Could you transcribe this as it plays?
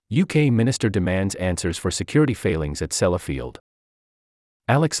UK Minister demands answers for security failings at Sellafield.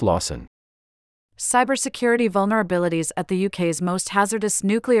 Alex Lawson. Cybersecurity vulnerabilities at the UK's most hazardous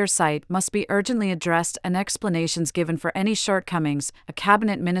nuclear site must be urgently addressed and explanations given for any shortcomings, a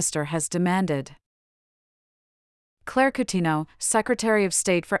cabinet minister has demanded. Claire Coutinho, Secretary of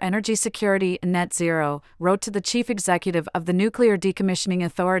State for Energy Security and Net Zero, wrote to the Chief Executive of the Nuclear Decommissioning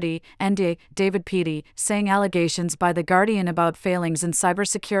Authority, NDA, David Peaty, saying allegations by The Guardian about failings in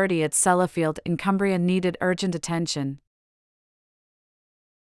cybersecurity at Sellafield in Cumbria needed urgent attention.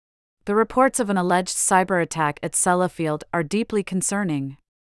 The reports of an alleged cyber attack at Sellafield are deeply concerning.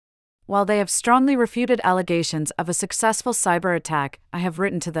 While they have strongly refuted allegations of a successful cyber attack, I have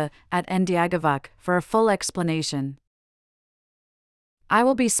written to the @Ndiagavuk for a full explanation. I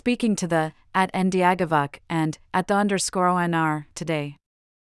will be speaking to the @Ndiagavuk and @the_ONR today.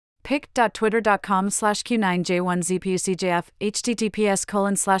 pic.twitter.com/Q9J1ZPUCJF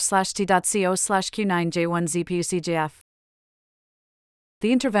https://t.co/Q9J1ZPUCJF.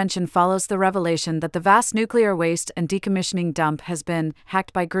 The intervention follows the revelation that the vast nuclear waste and decommissioning dump has been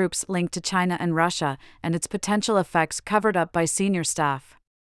hacked by groups linked to China and Russia, and its potential effects covered up by senior staff.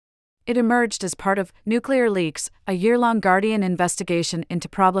 It emerged as part of Nuclear Leaks, a year-long Guardian investigation into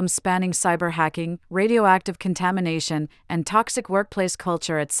problems spanning cyber hacking, radioactive contamination, and toxic workplace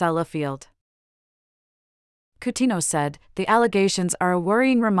culture at Sellafield. Coutinho said, "The allegations are a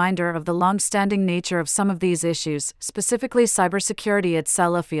worrying reminder of the long-standing nature of some of these issues, specifically cybersecurity at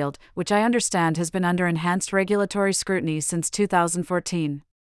Sellafield, which I understand has been under enhanced regulatory scrutiny since 2014.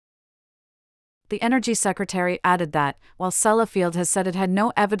 The Energy Secretary added that, while Sellafield has said it had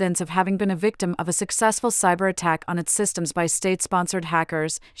no evidence of having been a victim of a successful cyber attack on its systems by state-sponsored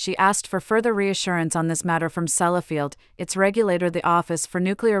hackers, she asked for further reassurance on this matter from Sellafield, its regulator the Office for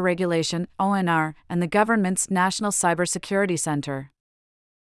Nuclear Regulation, ONR, and the government's National Cybersecurity Centre.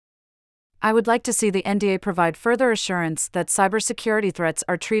 I would like to see the NDA provide further assurance that cybersecurity threats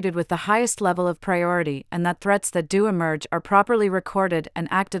are treated with the highest level of priority and that threats that do emerge are properly recorded and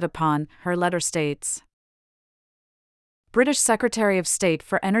acted upon," her letter states. British Secretary of State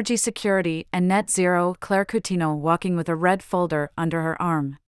for Energy Security and Net Zero Claire Coutinho walking with a red folder under her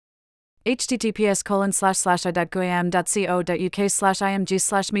arm.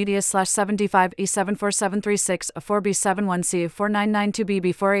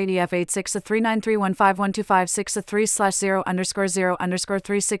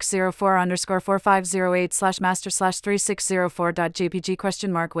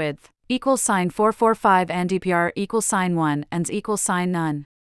 =sign 445 and =sign none.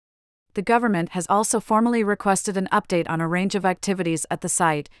 The government has also formally requested an update on a range of activities at the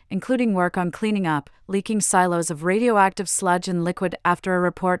site, including work on cleaning up leaking silos of radioactive sludge and liquid after a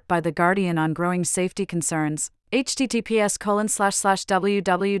report by The Guardian on growing safety concerns.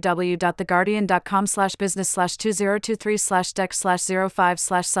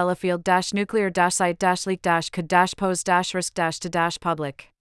 to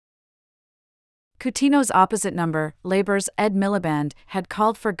Coutinho's opposite number, Labour's Ed Miliband, had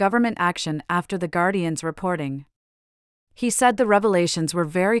called for government action after The Guardian's reporting. He said the revelations were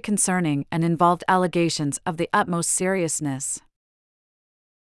very concerning and involved allegations of the utmost seriousness.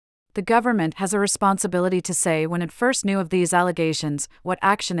 The government has a responsibility to say when it first knew of these allegations, what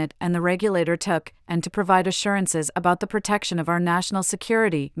action it and the regulator took, and to provide assurances about the protection of our national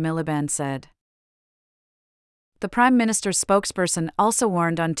security, Miliband said. The Prime Minister's spokesperson also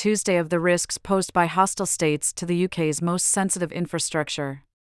warned on Tuesday of the risks posed by hostile states to the UK's most sensitive infrastructure.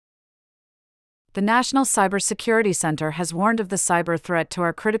 The National Cybersecurity Centre has warned of the cyber threat to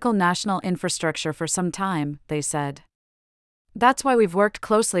our critical national infrastructure for some time, they said. That's why we've worked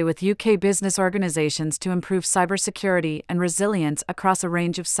closely with UK business organisations to improve cybersecurity and resilience across a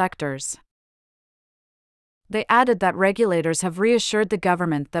range of sectors. They added that regulators have reassured the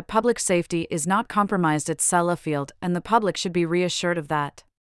government that public safety is not compromised at Sellafield and the public should be reassured of that.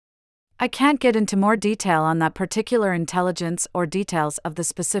 I can't get into more detail on that particular intelligence or details of the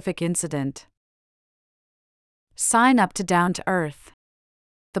specific incident. Sign up to Down to Earth.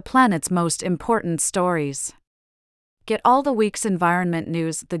 The planet's most important stories. Get all the week's environment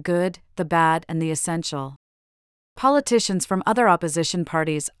news, the good, the bad, and the essential. Politicians from other opposition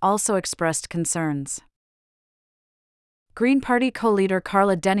parties also expressed concerns. Green Party co-leader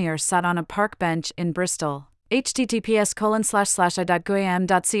Carla Dennier sat on a park bench in Bristol.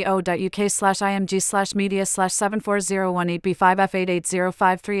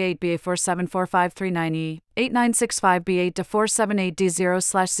 https://i.guam.co.uk/img/media/74018B5F8805338BA474539E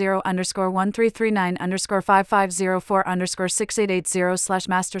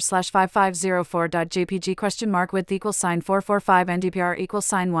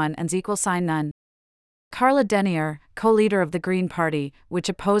NDPR=1 Carla Denier, co-leader of the Green Party, which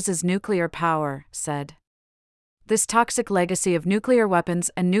opposes nuclear power, said. This toxic legacy of nuclear weapons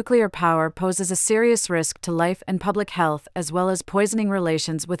and nuclear power poses a serious risk to life and public health as well as poisoning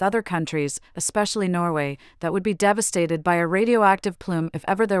relations with other countries, especially Norway, that would be devastated by a radioactive plume if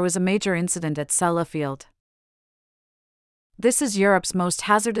ever there was a major incident at Sellafield. This is Europe's most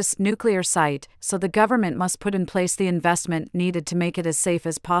hazardous nuclear site, so the government must put in place the investment needed to make it as safe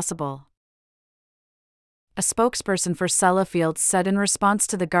as possible. A spokesperson for Sellafield said in response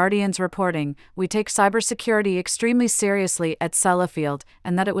to The Guardian's reporting, "We take cybersecurity extremely seriously at Sellafield,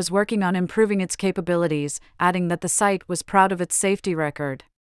 and that it was working on improving its capabilities," adding that the site was proud of its safety record.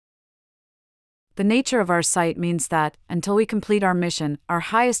 "The nature of our site means that, until we complete our mission, our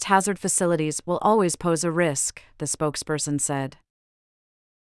highest hazard facilities will always pose a risk," the spokesperson said.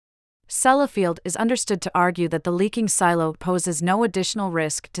 Sellafield is understood to argue that the leaking silo poses no additional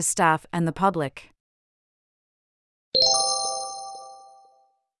risk to staff and the public.